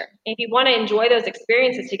teacher. If you want to enjoy those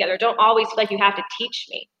experiences together, don't always feel like you have to teach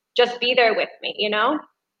me. Just be there with me,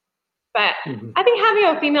 But I think having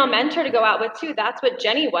a female mentor to go out with too, that's what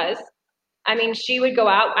Jenny was. I mean, she would go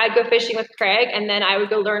out, I'd go fishing with Craig, and then I would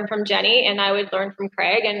go learn from Jenny, and I would learn from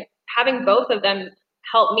Craig, and having both of them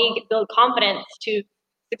help me build confidence to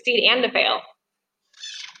succeed and to fail.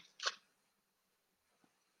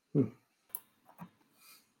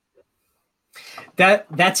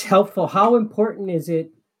 That's helpful. How important is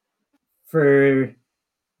it for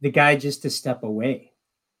the guy just to step away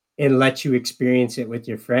and let you experience it with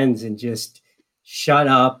your friends and just shut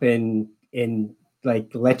up and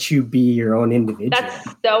like let you be your own individual? That's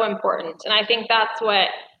so important. And I think that's what,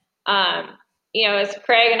 as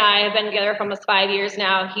Craig and I have been together for almost 5 years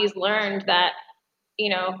now, he's learned that,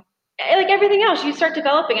 like everything else, you start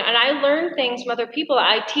developing it. And I learn things from other people that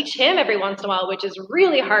I teach him every once in a while, which is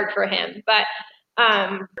really hard for him. But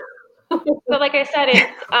like I said,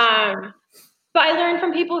 but I learned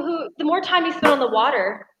from people who, the more time you spend on the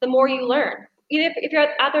water, the more you learn. Either if you're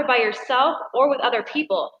out there by yourself or with other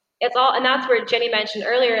people, it's all, and that's where Jenny mentioned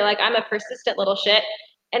earlier, like, I'm a persistent little shit,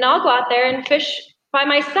 and I'll go out there and fish by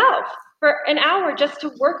myself for an hour just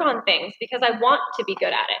to work on things because I want to be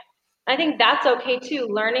good at it. I think that's okay too,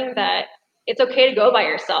 learning that it's okay to go by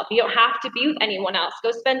yourself. You don't have to be with anyone else.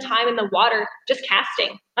 Go spend time in the water just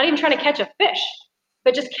casting, not even trying to catch a fish,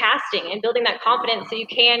 but just casting and building that confidence so you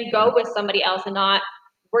can go with somebody else and not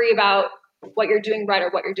worry about what you're doing right or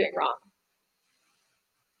what you're doing wrong.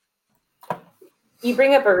 You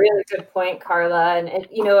bring up a really good point, Carla. And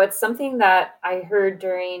it's something that I heard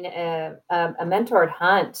during a mentored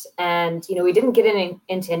hunt. And, we didn't get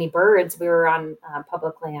into any birds. We were on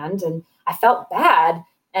public land, and I felt bad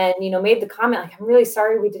and, made the comment, like, I'm really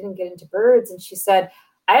sorry we didn't get into birds. And she said,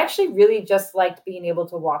 I actually really just liked being able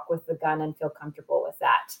to walk with the gun and feel comfortable with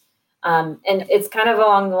that. And it's kind of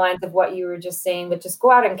along the lines of what you were just saying, but just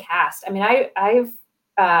go out and cast. I mean, I've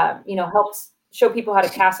helped show people how to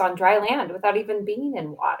cast on dry land without even being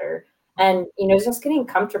in water. And, just getting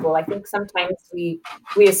comfortable. I think sometimes we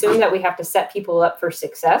assume that we have to set people up for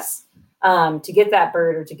success to get that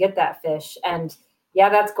bird or to get that fish. And yeah,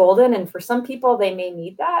 that's golden. And for some people, they may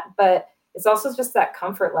need that, but it's also just that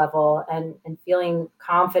comfort level and feeling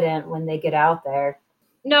confident when they get out there.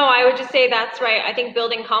 No, I would just say that's right. I think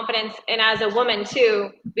building confidence, and as a woman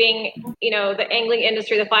too, being, the angling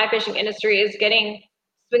industry, the fly fishing industry is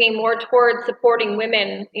swinging more towards supporting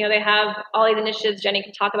women. They have all these initiatives Jenny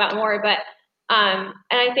can talk about more, but And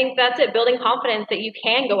I think that's it, building confidence that you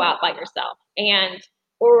can go out by yourself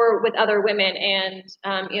or with other women, and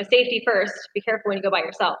safety first. Be careful when you go by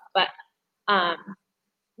yourself. But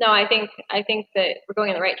no, I think that we're going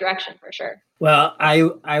in the right direction for sure. Well,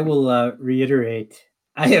 I will reiterate.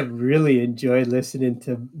 I have really enjoyed listening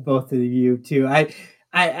to both of you too. I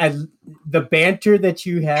the banter that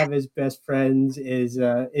you have as best friends is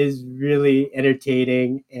really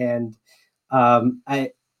entertaining, and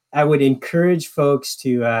I would encourage folks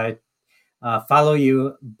to follow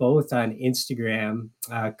you both on Instagram.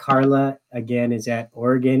 Carla, again, is at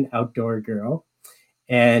Oregon Outdoor Girl,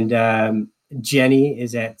 and Jenny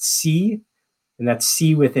is at C, and that's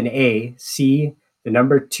C with an A, C, the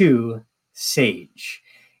number 2, Sage.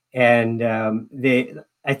 And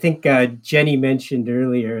I think Jenny mentioned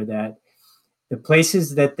earlier that the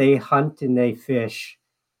places that they hunt and they fish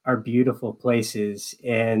are beautiful places.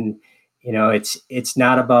 And, it's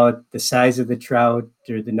not about the size of the trout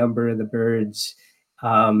or the number of the birds.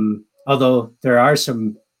 Although there are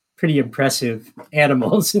some pretty impressive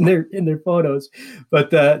animals in their photos,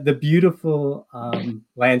 but the beautiful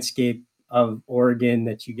landscape of Oregon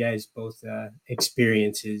that you guys both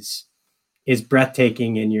experience is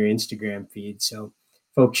breathtaking in your Instagram feed. So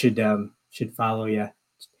folks should follow you.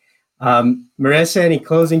 Marissa, any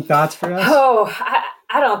closing thoughts for us? Oh,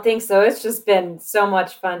 I don't think so. It's just been so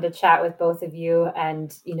much fun to chat with both of you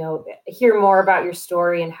and, hear more about your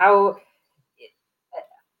story and how,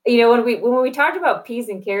 when we talked about peas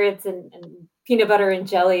and carrots and peanut butter and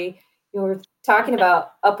jelly, we're talking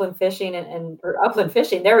about upland fishing or upland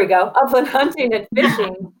fishing. There we go. Upland hunting and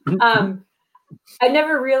fishing. I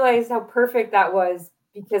never realized how perfect that was,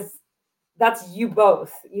 because that's you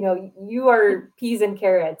both. You are peas and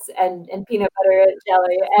carrots and peanut butter and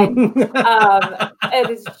jelly, and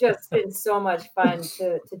it's just been so much fun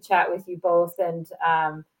to chat with you both. And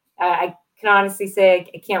I can honestly say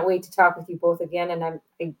I can't wait to talk with you both again. And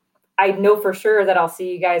I know for sure that I'll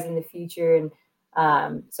see you guys in the future,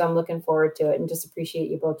 and so I'm looking forward to it, and just appreciate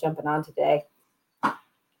you both jumping on today.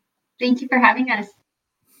 Thank you for having us.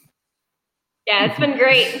 Yeah, it's been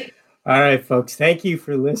great. All right, folks. Thank you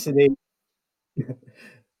for listening.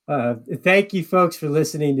 Thank you, folks, for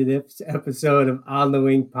listening to this episode of On the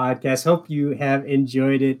Wing Podcast. Hope you have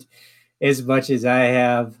enjoyed it as much as I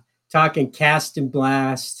have. Talking cast and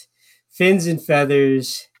blast, fins and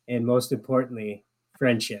feathers, and most importantly,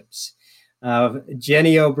 friendships.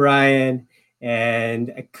 Jenny O'Brien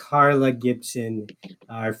and Carla Gibson,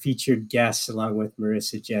 our featured guests, along with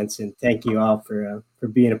Marissa Jensen. Thank you all for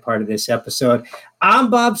being a part of this episode.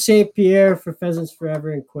 I'm Bob St. Pierre for Pheasants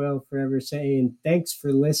Forever and Quail Forever, saying thanks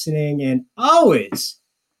for listening, and always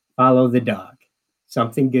follow the dog.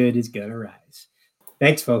 Something good is going to rise.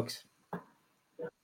 Thanks, folks.